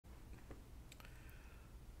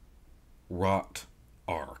Rot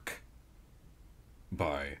Arc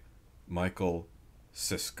by Michael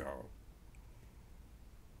Cisco.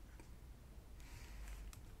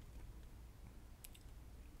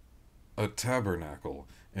 A tabernacle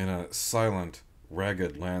in a silent,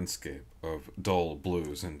 ragged landscape of dull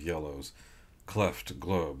blues and yellows, cleft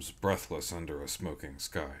globes breathless under a smoking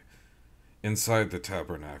sky. Inside the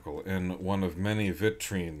tabernacle, in one of many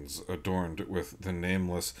vitrines adorned with the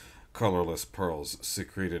nameless, colorless pearls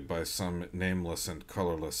secreted by some nameless and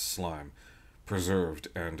colorless slime, preserved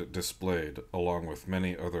and displayed along with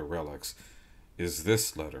many other relics, is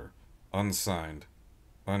this letter, unsigned,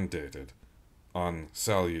 undated,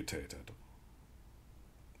 unsalutated.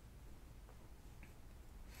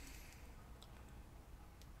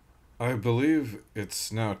 I believe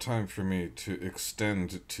it's now time for me to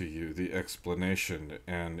extend to you the explanation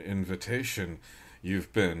and invitation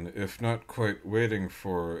you've been, if not quite waiting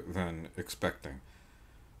for, then expecting.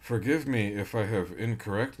 Forgive me if I have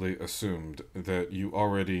incorrectly assumed that you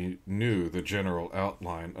already knew the general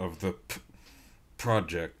outline of the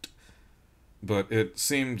project, but it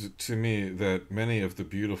seemed to me that many of the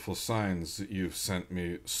beautiful signs you've sent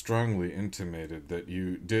me strongly intimated that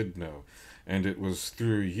you did know, and it was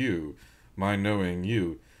through you, my knowing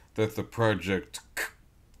you, that the project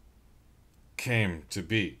came to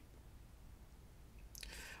be.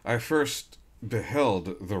 I first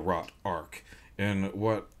beheld the Rot Arc in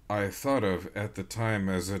what I thought of at the time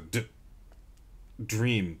as a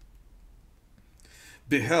dream.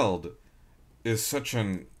 Beheld is such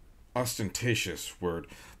an ostentatious word,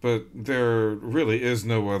 but there really is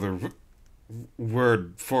no other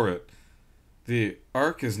word for it. The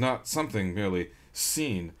arc is not something merely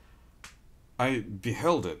seen. I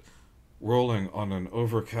beheld it, rolling on an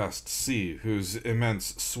overcast sea whose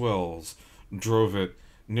immense swells drove it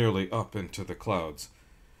nearly up into the clouds.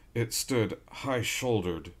 It stood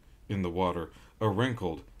high-shouldered in the water, a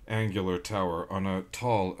wrinkled, angular tower on a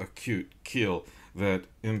tall, acute keel that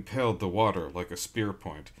impaled the water like a spear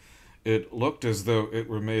point. It looked as though it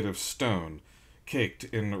were made of stone, caked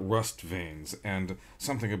in rust veins, and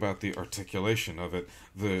something about the articulation of it,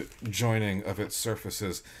 the joining of its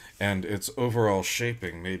surfaces, and its overall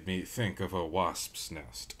shaping made me think of a wasp's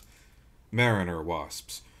nest. Mariner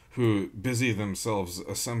wasps, who busy themselves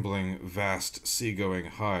assembling vast seagoing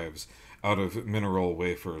hives out of mineral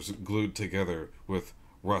wafers glued together with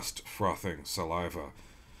rust-frothing saliva.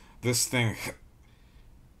 This thing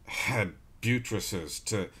had buttresses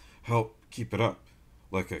to help keep it up,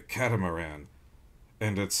 like a catamaran,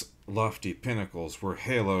 and its lofty pinnacles were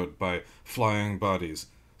haloed by flying bodies,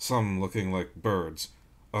 some looking like birds,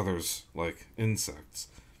 others like insects.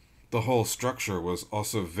 The whole structure was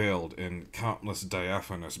also veiled in countless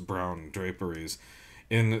diaphanous brown draperies.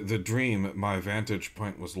 In the dream, my vantage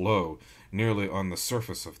point was low, nearly on the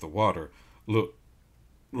surface of the water,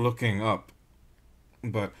 looking up.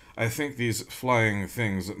 But I think these flying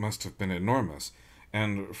things must have been enormous,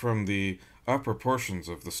 and from the upper portions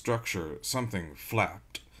of the structure something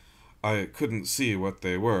flapped. I couldn't see what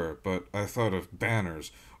they were, but I thought of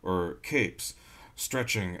banners or capes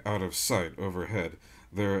stretching out of sight overhead,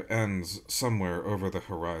 their ends somewhere over the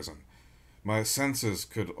horizon. My senses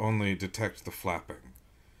could only detect the flapping.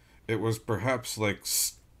 It was perhaps like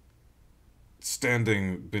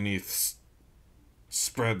standing beneath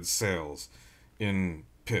spread sails in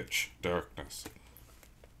pitch darkness.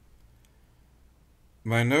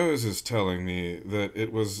 My nose is telling me that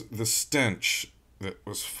it was the stench that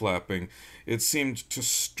was flapping. It seemed to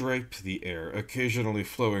stripe the air, occasionally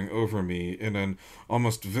flowing over me in an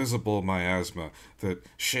almost visible miasma that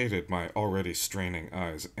shaded my already straining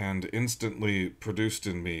eyes, and instantly produced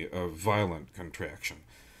in me a violent contraction.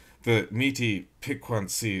 The meaty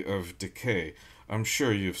piquancy of decay, I'm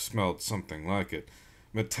sure you've smelled something like it.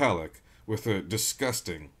 Metallic, with a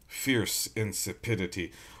disgusting, fierce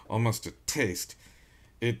insipidity, almost a taste.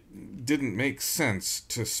 It didn't make sense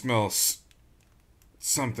to smell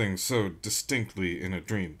something so distinctly in a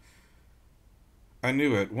dream. I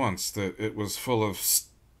knew at once that it was full of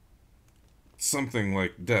something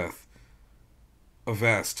like death, a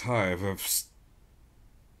vast hive of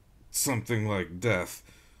something like death,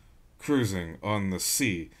 cruising on the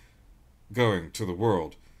sea, going to the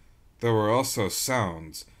world. There were also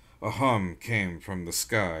sounds. A hum came from the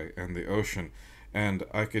sky and the ocean, and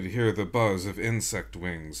I could hear the buzz of insect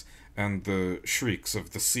wings and the shrieks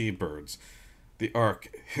of the seabirds. The ark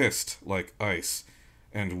hissed like ice,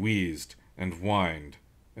 and wheezed, and whined,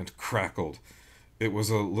 and crackled. It was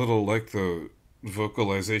a little like the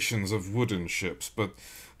vocalizations of wooden ships, but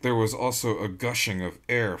there was also a gushing of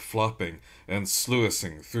air flopping and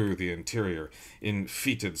sluicing through the interior, in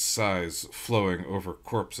fetid sighs flowing over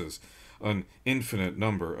corpses. an infinite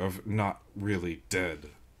number of not really dead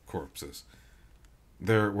corpses.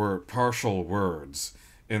 There were partial words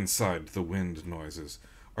inside the wind noises,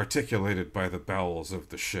 articulated by the bowels of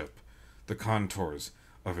the ship, the contours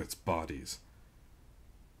of its bodies.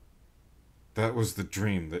 That was the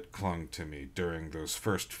dream that clung to me during those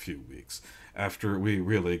first few weeks, after we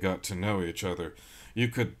really got to know each other. You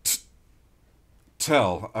could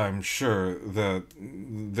tell, I'm sure, that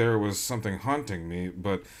there was something haunting me,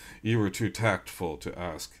 but you were too tactful to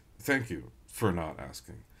ask. Thank you for not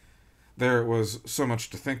asking. There was so much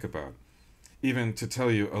to think about. Even to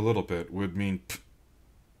tell you a little bit would mean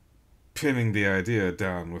pinning the idea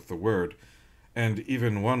down with the word, and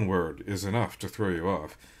even one word is enough to throw you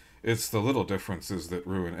off. It's the little differences that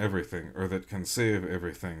ruin everything, or that can save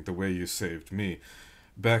everything the way you saved me.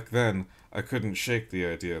 Back then, I couldn't shake the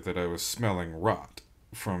idea that I was smelling rot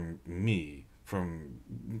from me, from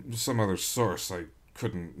some other source I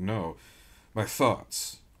couldn't know. My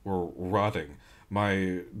thoughts were rotting.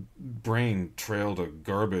 My brain trailed a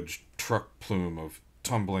garbage truck plume of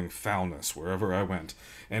tumbling foulness wherever I went,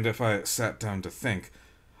 and if I sat down to think,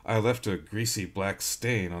 I left a greasy black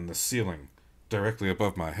stain on the ceiling, directly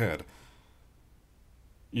above my head.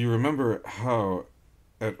 You remember how,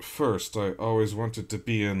 at first, I always wanted to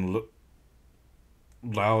be in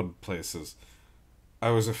loud places. I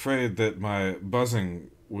was afraid that my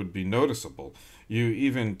buzzing would be noticeable. You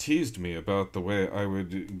even teased me about the way I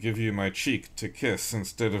would give you my cheek to kiss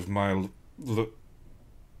instead of my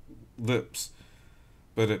lips.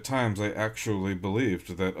 But at times I actually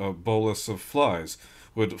believed that a bolus of flies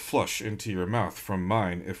would flush into your mouth from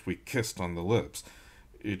mine if we kissed on the lips,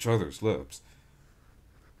 each other's lips.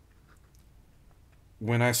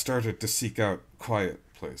 When I started to seek out quiet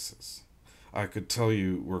places, I could tell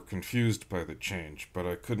you were confused by the change, but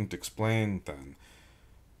I couldn't explain then.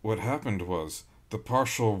 What happened was, the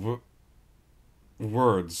partial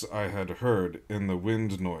words I had heard in the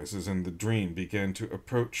wind noises in the dream began to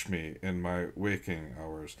approach me in my waking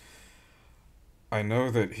hours. I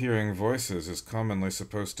know that hearing voices is commonly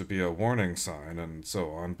supposed to be a warning sign and so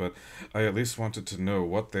on, but I at least wanted to know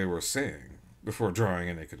what they were saying before drawing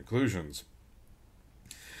any conclusions.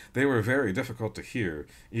 They were very difficult to hear,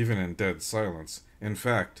 even in dead silence. In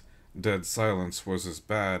fact, dead silence was as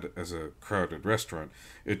bad as a crowded restaurant.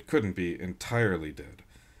 It couldn't be entirely dead.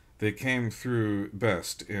 They came through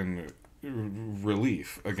best in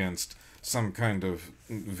relief against some kind of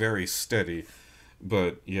very steady,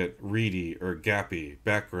 but yet reedy or gappy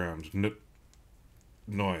background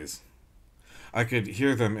noise. I could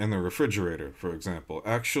hear them in the refrigerator, for example.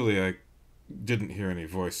 Actually, I didn't hear any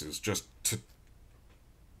voices, just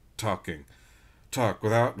talking. Talk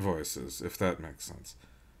without voices, if that makes sense.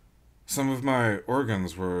 Some of my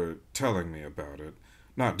organs were telling me about it.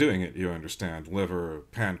 Not doing it, you understand. Liver,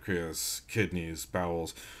 pancreas, kidneys,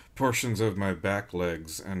 bowels. Portions of my back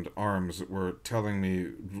legs and arms were telling me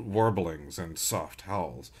warblings and soft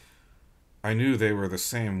howls. I knew they were the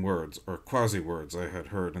same words, or quasi-words I had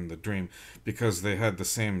heard in the dream, because they had the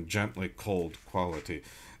same gently cold quality.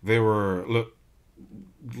 They were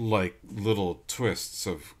like little twists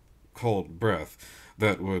of cold breath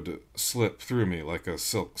that would slip through me like a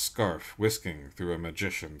silk scarf whisking through a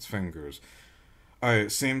magician's fingers. I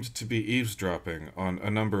seemed to be eavesdropping on a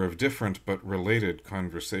number of different but related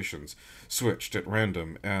conversations, switched at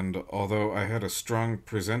random, and although I had a strong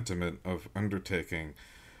presentiment of undertaking,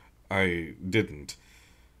 I didn't.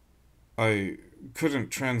 I couldn't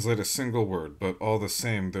translate a single word, but all the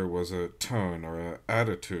same there was a tone or an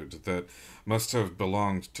attitude that must have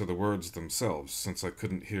belonged to the words themselves, since I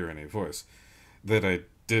couldn't hear any voice, that I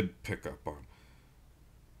did pick up on.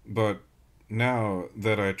 But now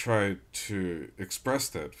that I try to express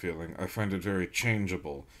that feeling, I find it very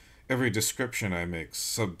changeable. Every description I make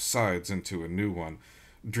subsides into a new one,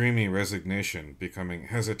 dreamy resignation becoming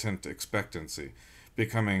hesitant expectancy,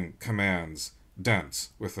 becoming commands, dense,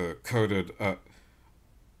 with a coded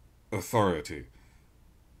authority.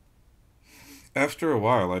 After a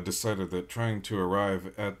while, I decided that trying to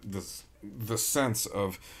arrive at the sense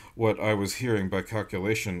of what I was hearing by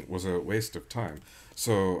calculation was a waste of time,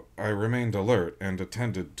 so I remained alert and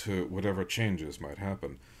attended to whatever changes might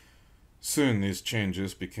happen. Soon these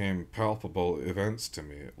changes became palpable events to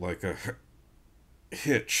me, like a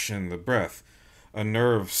hitch in the breath, a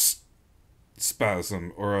nerve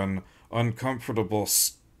spasm, or an uncomfortable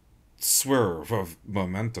swerve of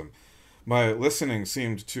momentum. My listening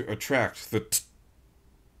seemed to attract the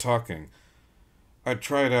talking. I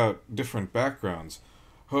tried out different backgrounds,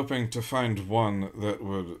 hoping to find one that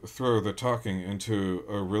would throw the talking into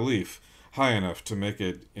a relief high enough to make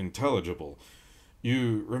it intelligible.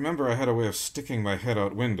 You remember I had a way of sticking my head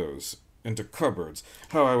out windows into cupboards,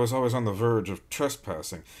 how I was always on the verge of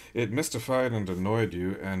trespassing. It mystified and annoyed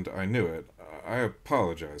you, and I knew it. I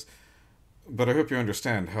apologize. But I hope you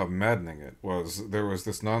understand how maddening it was. There was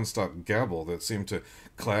this nonstop gabble that seemed to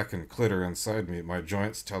clack and clitter inside me, my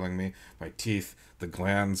joints telling me, my teeth, the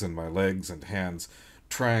glands in my legs and hands,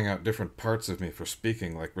 trying out different parts of me for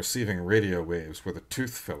speaking, like receiving radio waves with a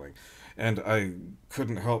tooth filling. And I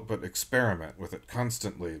couldn't help but experiment with it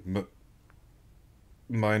constantly,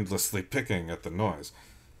 mindlessly picking at the noise.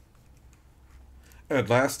 At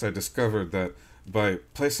last I discovered that by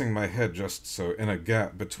placing my head just so in a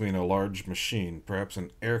gap between a large machine, perhaps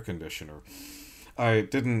an air conditioner, I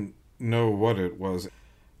didn't know what it was,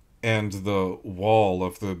 and the wall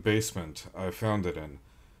of the basement I found it in,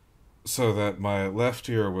 so that my left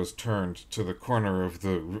ear was turned to the corner of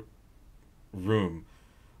the room,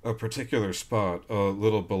 a particular spot a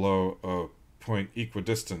little below a point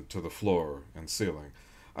equidistant to the floor and ceiling.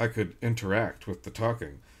 I could interact with the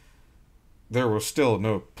talking. There were still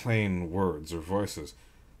no plain words or voices.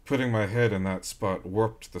 Putting my head in that spot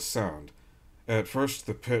warped the sound. At first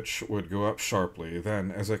the pitch would go up sharply,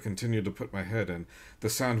 then, as I continued to put my head in, the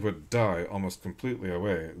sound would die almost completely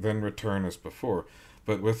away, then return as before,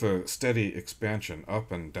 but with a steady expansion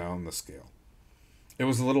up and down the scale. It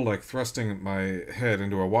was a little like thrusting my head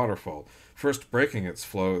into a waterfall, first breaking its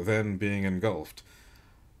flow, then being engulfed.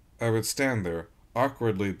 I would stand there,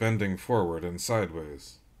 awkwardly bending forward and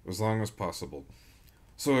sideways, as long as possible.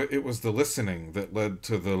 So it was the listening that led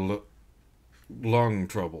to the lung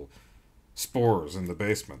trouble, spores in the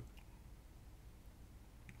basement.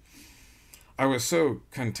 I was so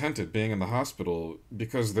contented being in the hospital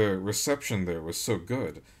because the reception there was so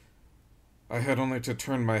good. I had only to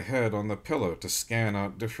turn my head on the pillow to scan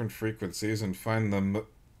out different frequencies and find the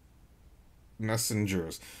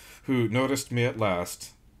messengers who noticed me at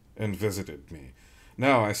last and visited me.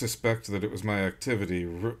 Now I suspect that it was my activity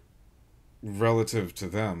relative to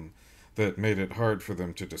them that made it hard for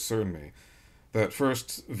them to discern me. That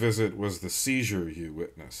first visit was the seizure you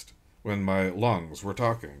witnessed, when my lungs were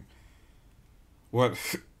talking. What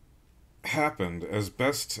happened, as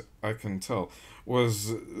best I can tell,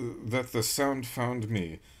 was that the sound found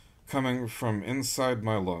me. Coming from inside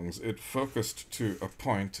my lungs, it focused to a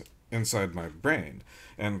point inside my brain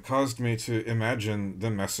and caused me to imagine the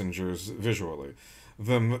messengers visually.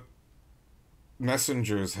 The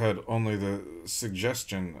messengers had only the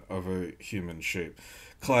suggestion of a human shape,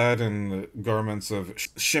 clad in garments of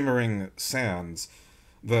shimmering sands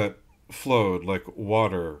that flowed like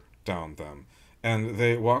water down them, and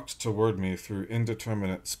they walked toward me through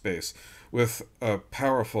indeterminate space with a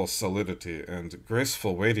powerful solidity and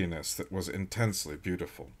graceful weightiness that was intensely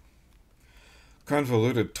beautiful.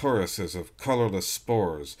 Convoluted toruses of colorless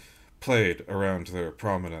spores played around their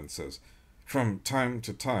prominences. From time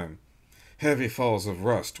to time, heavy falls of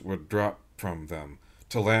rust would drop from them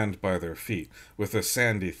to land by their feet with a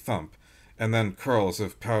sandy thump, and then curls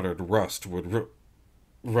of powdered rust would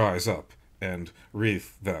rise up and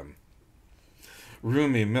wreath them.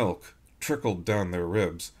 Roomy milk trickled down their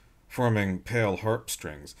ribs, forming pale harp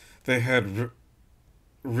strings. They had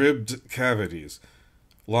ribbed cavities,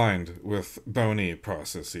 lined with bony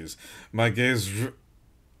processes. My gaze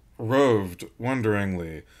roved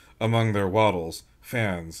wonderingly among their waddles,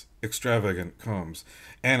 fans, extravagant combs,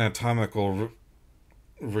 anatomical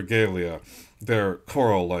regalia, their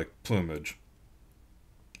coral-like plumage.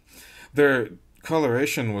 Their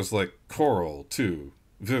coloration was like coral, too,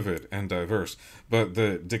 vivid and diverse, but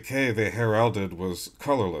the decay they heralded was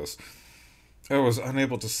colorless. I was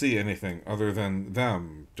unable to see anything other than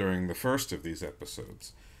them during the first of these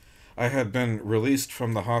episodes. I had been released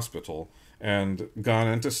from the hospital and gone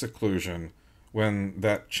into seclusion when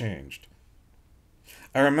that changed.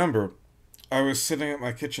 I remember I was sitting at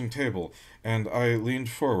my kitchen table, and I leaned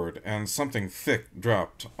forward, and something thick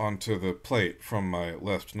dropped onto the plate from my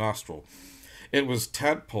left nostril. It was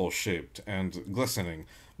tadpole-shaped and glistening,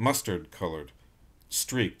 mustard-colored,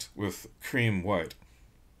 streaked with cream white.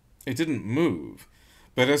 It didn't move,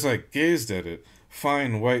 but as I gazed at it,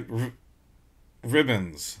 fine white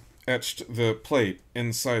ribbons etched the plate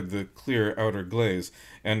inside the clear outer glaze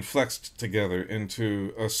and flexed together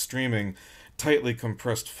into a streaming, tightly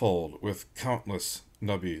compressed fold with countless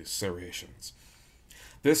nubby serrations.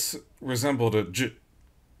 This resembled a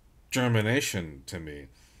germination to me,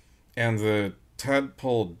 and the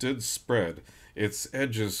tadpole did spread, its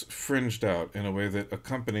edges fringed out in a way that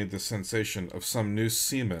accompanied the sensation of some new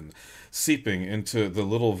semen seeping into the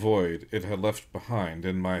little void it had left behind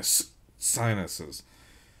in my sinuses.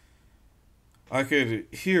 I could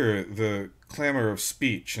hear the clamor of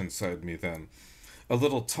speech inside me then, a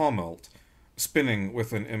little tumult, spinning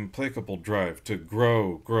with an implacable drive to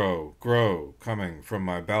grow, grow, grow, coming from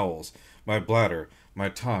my bowels, my bladder, my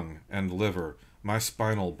tongue and liver, my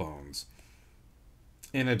spinal bones.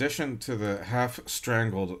 In addition to the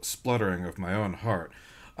half-strangled spluttering of my own heart,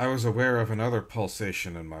 I was aware of another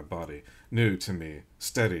pulsation in my body, new to me,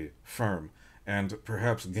 steady, firm, and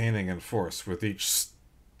perhaps gaining in force with each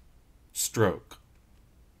stroke.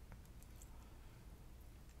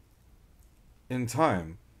 In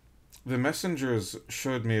time, the messengers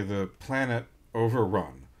showed me the planet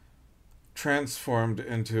overrun, transformed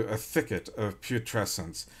into a thicket of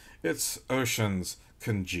putrescence, its oceans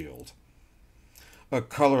congealed. A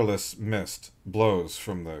colorless mist blows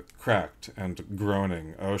from the cracked and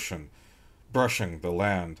groaning ocean, brushing the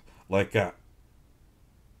land like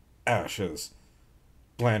ashes,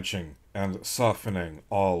 blanching and softening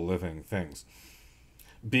all living things.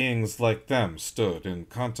 Beings like them stood in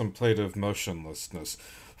contemplative motionlessness,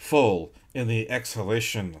 full in the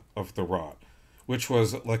exhalation of the rot, which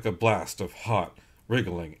was like a blast of hot,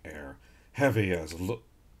 wriggling air, heavy as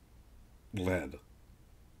lead.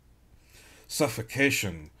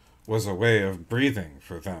 Suffocation was a way of breathing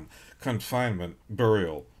for them. Confinement,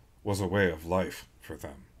 burial, was a way of life for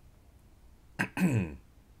them.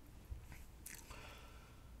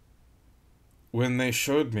 When they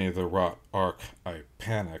showed me the rot arc, I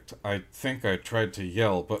panicked. I think I tried to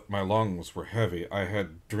yell, but my lungs were heavy. I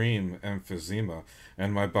had dream emphysema,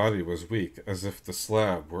 and my body was weak, as if the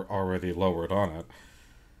slab were already lowered on it.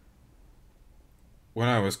 When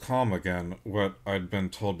I was calm again, what I'd been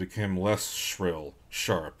told became less shrill,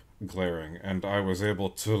 sharp, glaring, and I was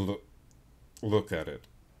able to look at it.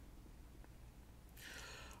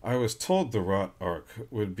 I was told the rot arc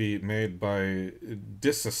would be made by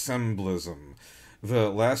disassemblism, the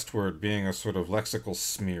last word being a sort of lexical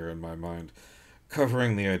smear in my mind,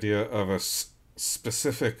 covering the idea of a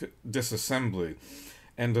specific disassembly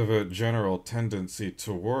and of a general tendency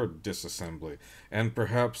toward disassembly, and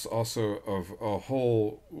perhaps also of a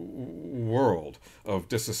whole world of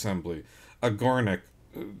disassembly, organic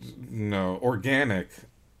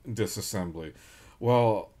disassembly,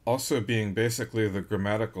 while also being basically the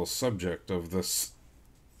grammatical subject of this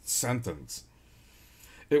sentence.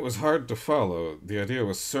 It was hard to follow. The idea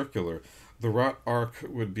was circular. The rot arc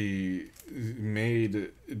would be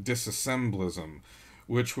made disassemblism,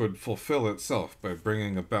 which would fulfill itself by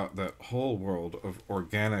bringing about that whole world of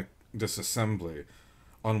organic disassembly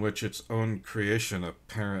on which its own creation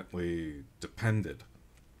apparently depended.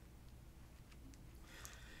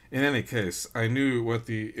 In any case, I knew what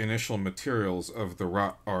the initial materials of the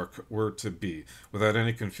rot arc were to be, without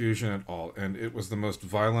any confusion at all, and it was the most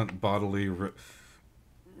violent bodily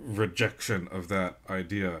rejection of that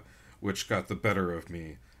idea which got the better of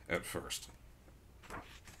me at first.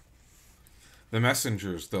 The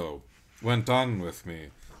messengers, though, went on with me,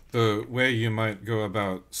 the way you might go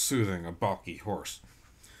about soothing a balky horse.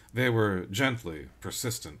 They were gently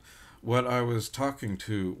persistent. What I was talking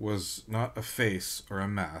to was not a face or a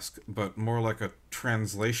mask, but more like a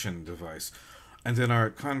translation device. And in our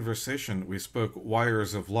conversation, we spoke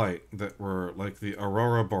wires of light that were like the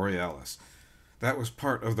aurora borealis. That was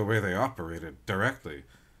part of the way they operated, directly,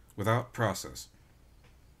 without process.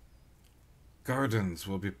 Gardens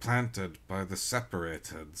will be planted by the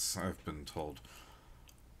separateds, I've been told.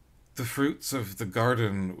 The fruits of the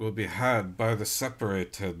garden will be had by the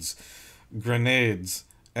separateds, grenades,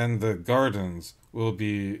 and the gardens will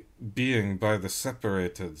be being by the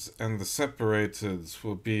separateds, and the separateds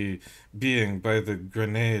will be being by the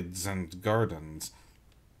grenades and gardens.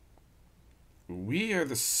 We are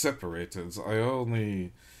the separateds. I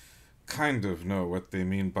only kind of know what they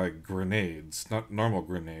mean by grenades, not normal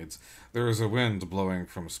grenades. There is a wind blowing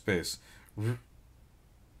from space,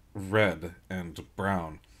 red and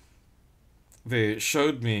brown. They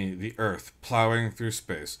showed me the Earth plowing through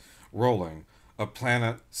space, rolling, a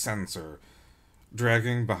planet sensor,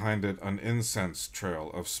 dragging behind it an incense trail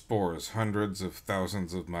of spores hundreds of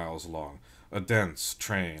thousands of miles long, a dense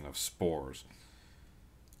train of spores.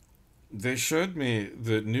 They showed me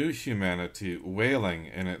the new humanity wailing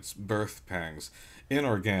in its birth pangs,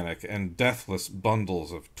 inorganic and deathless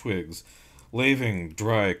bundles of twigs, laving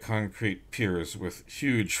dry concrete piers with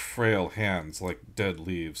huge frail hands like dead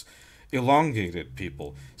leaves, elongated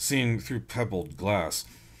people seen through pebbled glass,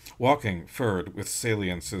 walking furred with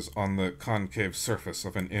saliences on the concave surface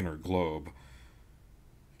of an inner globe.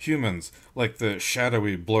 Humans like the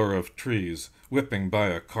shadowy blur of trees whipping by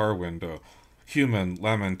a car window. Human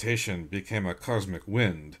lamentation became a cosmic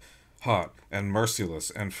wind, hot and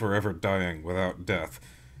merciless and forever dying without death,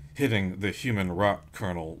 hitting the human rot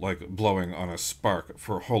kernel like blowing on a spark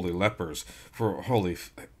for holy lepers, for holy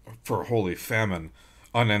for holy famine,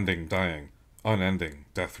 unending dying, unending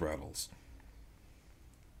death rattles.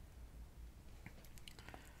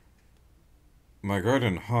 My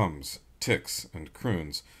garden hums, ticks, and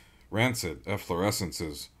croons, rancid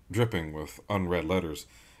efflorescences dripping with unread letters.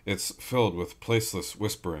 It's filled with placeless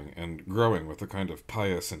whispering and growing with a kind of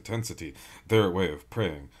pious intensity, their way of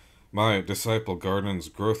praying. My disciple garden's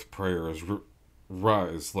growth prayers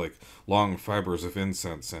rise like long fibers of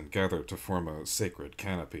incense and gather to form a sacred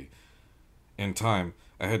canopy. In time,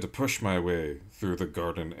 I had to push my way through the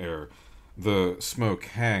garden air. The smoke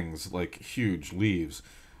hangs like huge leaves,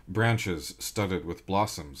 branches studded with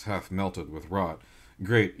blossoms half melted with rot,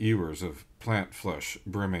 great ewers of plant flesh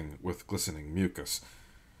brimming with glistening mucus.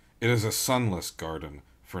 It is a sunless garden,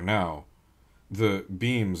 for now. The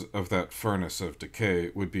beams of that furnace of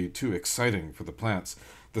decay would be too exciting for the plants.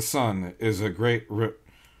 The sun is a great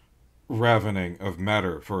ravening of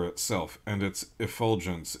matter for itself, and its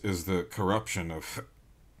effulgence is the corruption of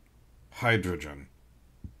hydrogen.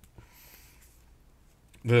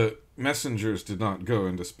 The messengers did not go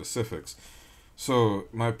into specifics, so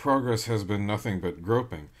my progress has been nothing but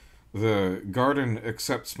groping. The garden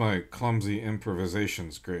accepts my clumsy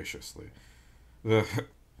improvisations graciously. The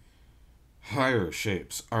higher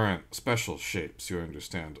shapes aren't special shapes, you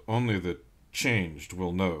understand. Only the changed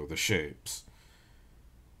will know the shapes.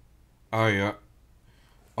 I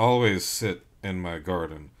always sit in my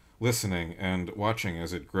garden, listening and watching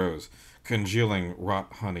as it grows, congealing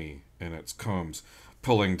rot honey in its combs,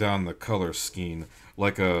 pulling down the color skein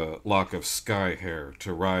like a lock of sky hair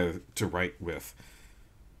to write with.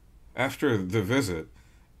 After the visit,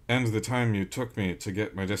 and the time you took me to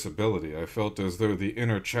get my disability, I felt as though the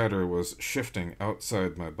inner chatter was shifting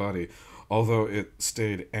outside my body, although it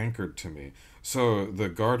stayed anchored to me. So the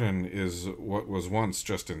garden is what was once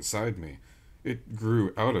just inside me. It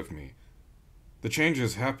grew out of me. The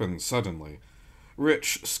changes happen suddenly.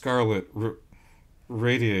 Rich scarlet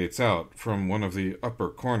radiates out from one of the upper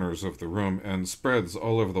corners of the room and spreads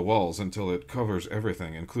all over the walls until it covers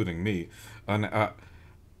everything, including me. An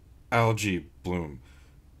algae bloom,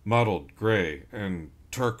 mottled gray and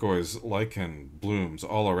turquoise lichen blooms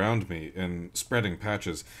all around me in spreading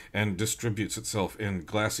patches and distributes itself in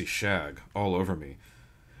glassy shag all over me.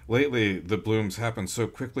 Lately, the blooms happen so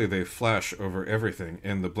quickly they flash over everything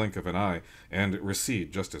in the blink of an eye and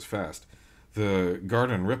recede just as fast. The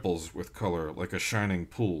garden ripples with color like a shining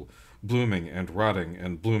pool, blooming and rotting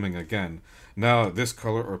and blooming again. Now this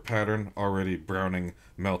color or pattern already browning,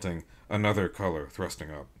 melting, another color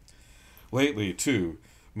thrusting up. Lately, too,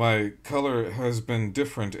 my color has been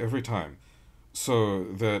different every time, so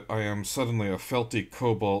that I am suddenly a felty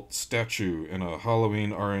cobalt statue in a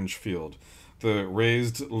Halloween orange field. The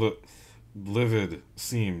raised, livid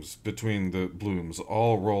seams between the blooms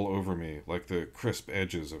all roll over me like the crisp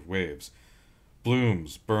edges of waves.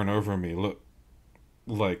 Blooms burn over me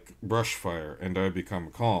like brush fire, and I become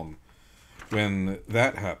calm. When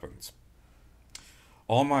that happens,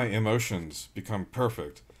 all my emotions become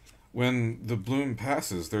perfect. When the bloom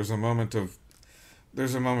passes, there's a moment of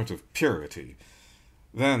purity.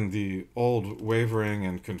 Then the old wavering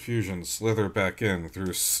and confusion slither back in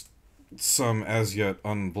through some as yet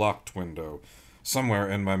unblocked window, somewhere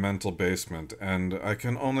in my mental basement, and I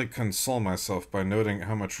can only console myself by noting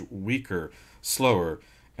how much weaker, slower,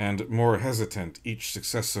 and more hesitant each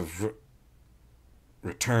successive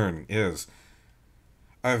return is.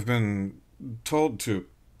 I've been told to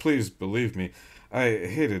please believe me. I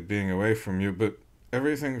hated being away from you, but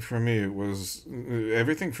everything for me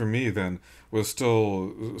then was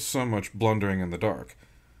still so much blundering in the dark.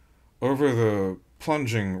 Over the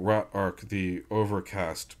plunging rot arc the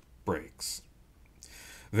overcast breaks.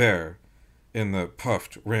 There, in the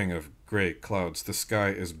puffed ring of gray clouds, the sky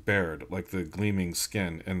is bared like the gleaming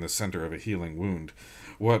skin in the center of a healing wound.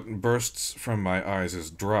 What bursts from my eyes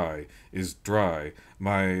is dry.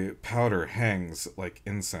 My powder hangs like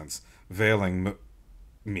incense, veiling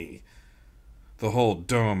me. The whole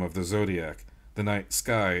dome of the zodiac, the night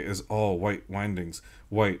sky is all white windings,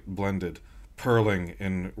 white blended, purling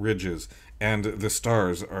in ridges, and the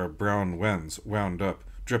stars are brown wens wound up,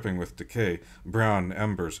 dripping with decay, brown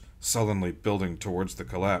embers sullenly building towards the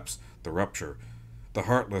collapse, the rupture. The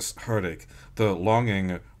heartless heartache, the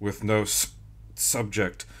longing with no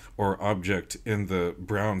subject or object in the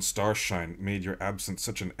brown starshine made your absence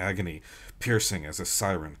such an agony, piercing as a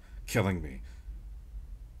siren, killing me.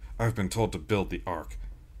 I've been told to build the ark.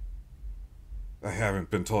 I haven't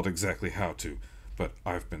been told exactly how to, but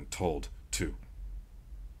I've been told to.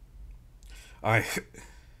 I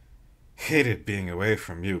hated being away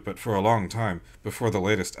from you, but for a long time, before the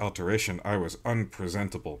latest alteration, I was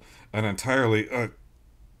unpresentable, an entirely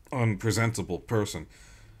unpresentable person.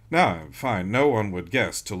 Now I'm fine. No one would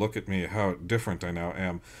guess, to look at me, how different I now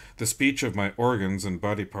am. The speech of my organs and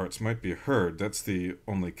body parts might be heard. That's the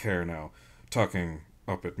only care now, talking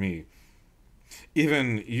up at me.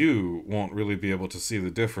 Even you won't really be able to see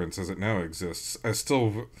the difference as it now exists. I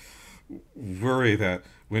still worry that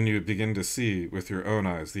when you begin to see with your own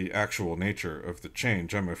eyes the actual nature of the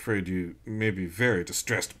change, I'm afraid you may be very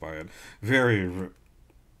distressed by it, very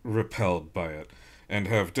repelled by it, and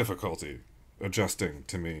have difficulty adjusting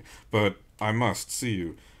to me. But I must see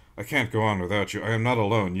you. I can't go on without you. I am not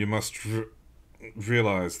alone. You must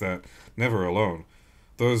realize that. Never alone.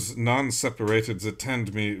 Those non-separateds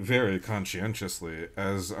attend me very conscientiously,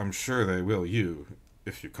 as I'm sure they will you,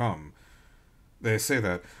 if you come. They say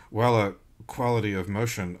that, while a quality of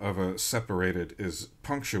motion of a separated is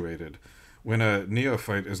punctuated, when a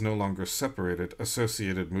neophyte is no longer separated,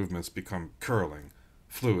 associated movements become curling,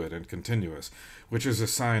 fluid, and continuous, which is a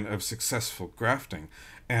sign of successful grafting,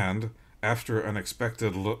 and, after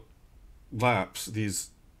unexpected lapse,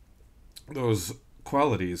 those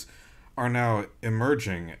qualities are now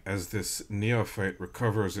emerging as this neophyte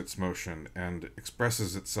recovers its motion and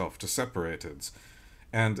expresses itself to separateds,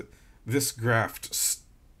 and this graft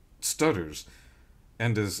stutters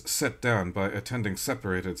and is set down by attending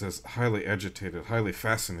separateds as highly agitated, highly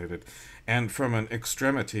fascinated, and from an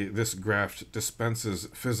extremity this graft dispenses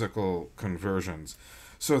physical conversions,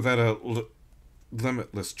 so that a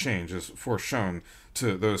limitless change is foreshown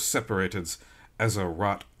to those separateds as a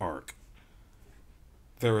wrought arc.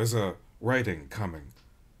 There is a writing coming,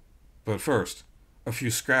 but first, a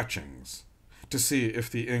few scratchings, to see if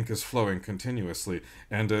the ink is flowing continuously,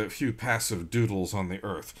 and a few passive doodles on the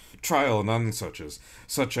earth, trial nonsuches,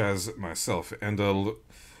 such as myself, and a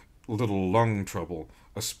little lung trouble,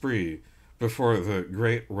 a spree, before the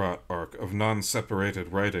great wrought arc of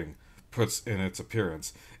non-separated writing puts in its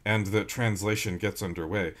appearance, and the translation gets under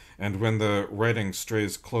way, and when the writing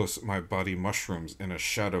strays close, my body mushrooms in a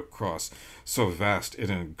shadow cross, so vast it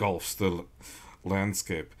engulfs the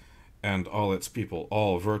landscape, and all its people,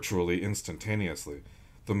 all virtually instantaneously.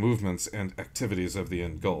 The movements and activities of the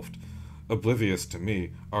engulfed, oblivious to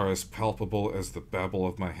me, are as palpable as the babble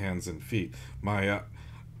of my hands and feet, my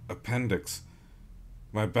appendix,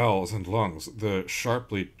 my bowels and lungs, the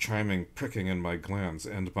sharply chiming pricking in my glands,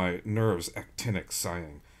 and my nerves' actinic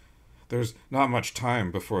sighing. There's not much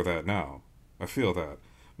time before that now. I feel that.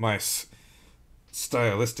 My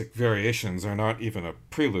stylistic variations are not even a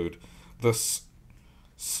prelude. The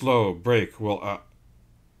slow break will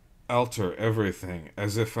alter everything,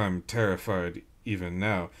 as if I'm terrified even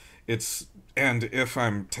now. And if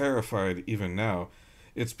I'm terrified even now,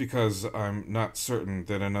 it's because I'm not certain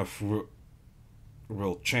that enough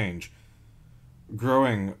will change.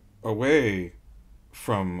 Growing away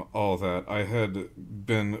from all that, I had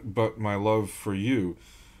been but my love for you.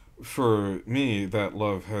 For me, that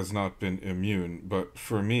love has not been immune, but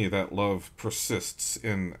for me, that love persists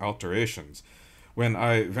in alterations. When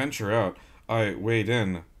I venture out, I wade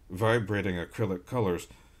in, vibrating acrylic colors.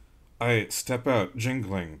 I step out,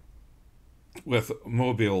 jingling, with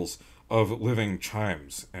mobiles of living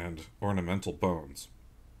chimes and ornamental bones.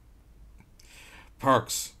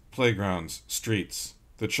 Parks, playgrounds, streets,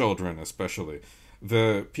 the children especially,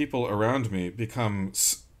 the people around me become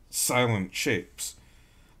silent shapes.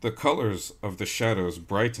 The colors of the shadows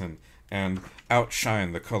brighten and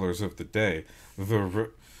outshine the colors of the day.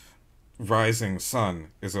 The rising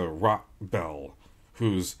sun is a rot bell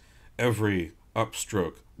whose every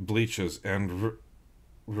upstroke bleaches and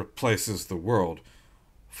replaces the world,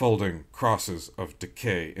 folding crosses of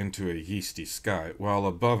decay into a yeasty sky, while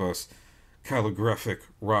above us calligraphic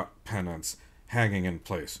wrought pennants hanging in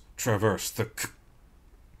place traverse the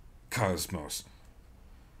cosmos.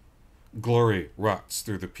 Glory rots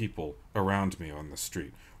through the people around me on the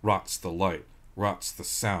street, rots the light, rots the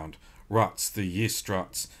sound, rots the yeast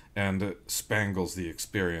rots, and spangles the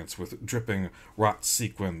experience with dripping rot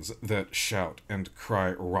sequins that shout and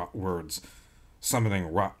cry rot words,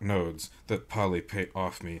 summoning rot nodes that polypate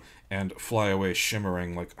off me and fly away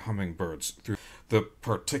shimmering like hummingbirds through the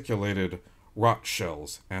particulated rot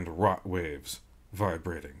shells and rot waves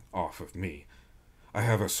vibrating off of me. I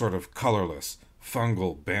have a sort of colorless,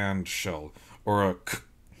 fungal band shell, or a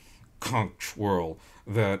conch whirl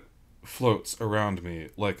that floats around me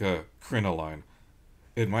like a crinoline.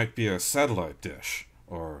 It might be a satellite dish,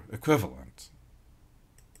 or equivalent.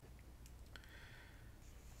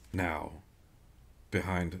 Now,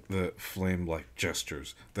 behind the flame-like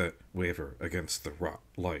gestures that waver against the wrought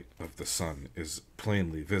light of the sun is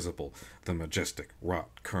plainly visible the majestic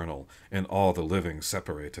wrought kernel in all the living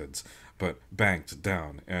separateds, but banked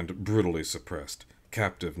down and brutally suppressed,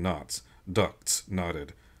 captive knots, ducts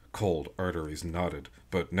knotted, cold arteries knotted,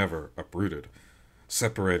 but never uprooted,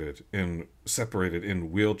 separated in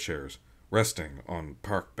wheelchairs, resting on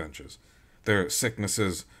park benches. Their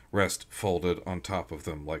sicknesses rest folded on top of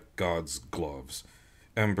them like God's gloves,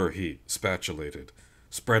 ember heat spatulated,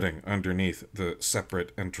 spreading underneath the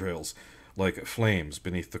separate entrails like flames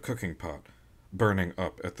beneath the cooking pot, burning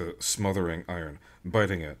up at the smothering iron,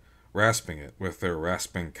 biting it, rasping it with their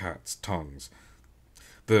rasping cats' tongues.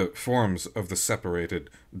 The forms of the separated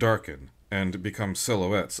darken and become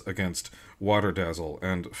silhouettes against water dazzle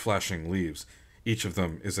and flashing leaves. Each of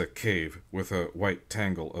them is a cave with a white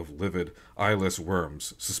tangle of livid, eyeless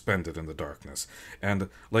worms suspended in the darkness, and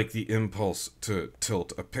like the impulse to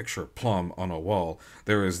tilt a picture plumb on a wall,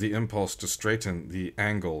 there is the impulse to straighten the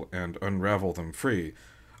angle and unravel them free.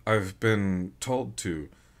 I've been told to.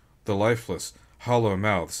 The lifeless, hollow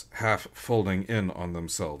mouths half folding in on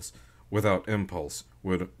themselves, without impulse,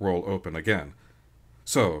 would roll open again.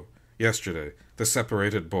 So, yesterday, the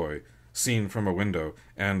separated boy, seen from a window,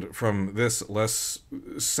 and from this less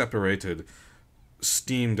separated,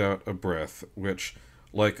 steamed out a breath which,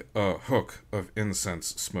 like a hook of incense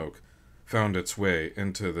smoke, found its way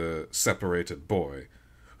into the separated boy,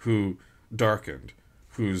 who darkened,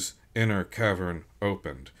 whose inner cavern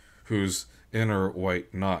opened, whose inner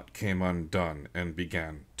white knot came undone and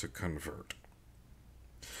began to convert.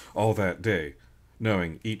 All that day,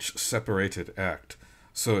 knowing each separated act,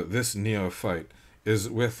 so this neophyte is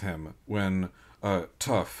with him when a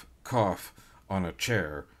tough cough on a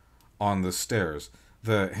chair, on the stairs,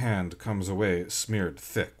 the hand comes away smeared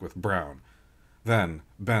thick with brown. Then,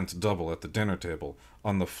 bent double at the dinner table,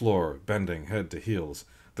 on the floor, bending head to heels,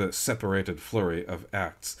 the separated flurry of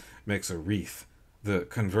acts makes a wreath. The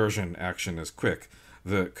conversion action is quick,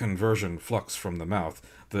 the conversion flux from the mouth,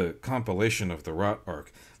 the compilation of the rot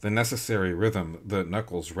arc, the necessary rhythm the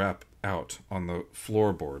knuckles rap out on the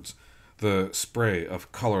floorboards, the spray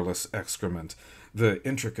of colorless excrement, the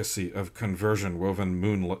intricacy of conversion woven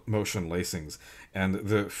motion lacings, and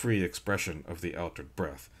the free expression of the altered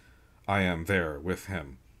breath. I am there with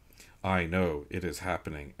him. I know it is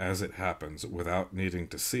happening as it happens without needing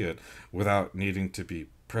to see it, without needing to be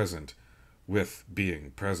present, with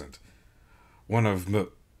being present. One of my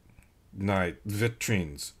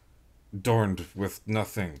vitrines, adorned with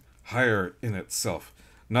nothing higher in itself,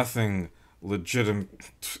 nothing legitimate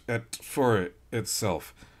for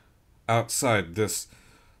itself, outside this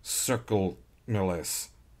circle-miless,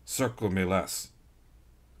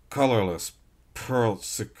 colorless pearl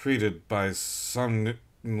secreted by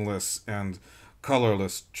sunless and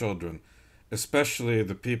colorless children, especially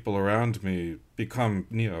the people around me, become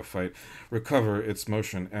neophyte, recover its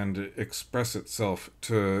motion and express itself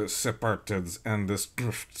to separatids and the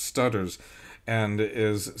stutters, and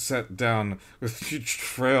is set down with huge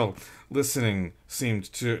frail listening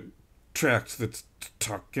seemed to tract the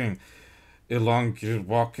talking, elongated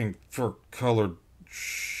walking for colored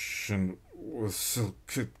with silk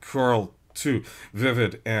coral too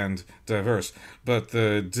vivid and diverse, but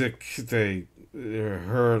the dick they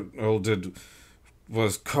heralded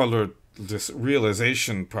was colored this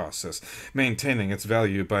realization process, maintaining its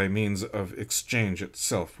value by means of exchange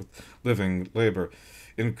itself with living labor,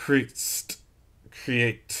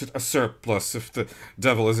 create a surplus. If the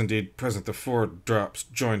devil is indeed present, the four drops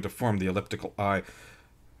join to form the elliptical eye.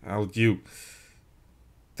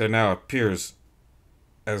 There now appears,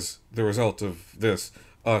 as the result of this,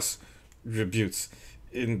 us rebutes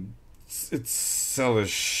in its cell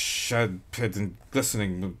shad and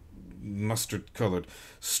glistening mustard-colored,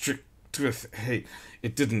 strict with hate.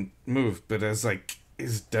 It didn't move, but as I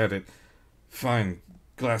gazed at it, fine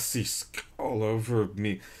glassy all over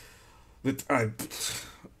me, that I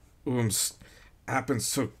ooms happened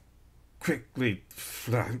so quickly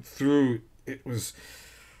through. It was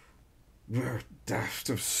daft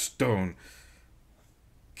of stone,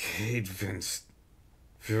 cadence,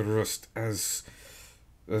 furust as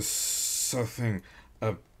something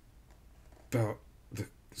about the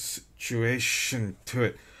situation to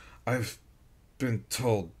it. I've been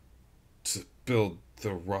told to build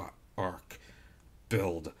the rot arc,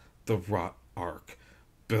 build the rot arc,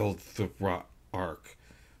 build the rot arc,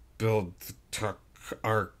 build the tuck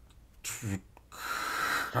arc,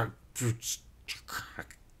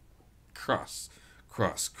 cross,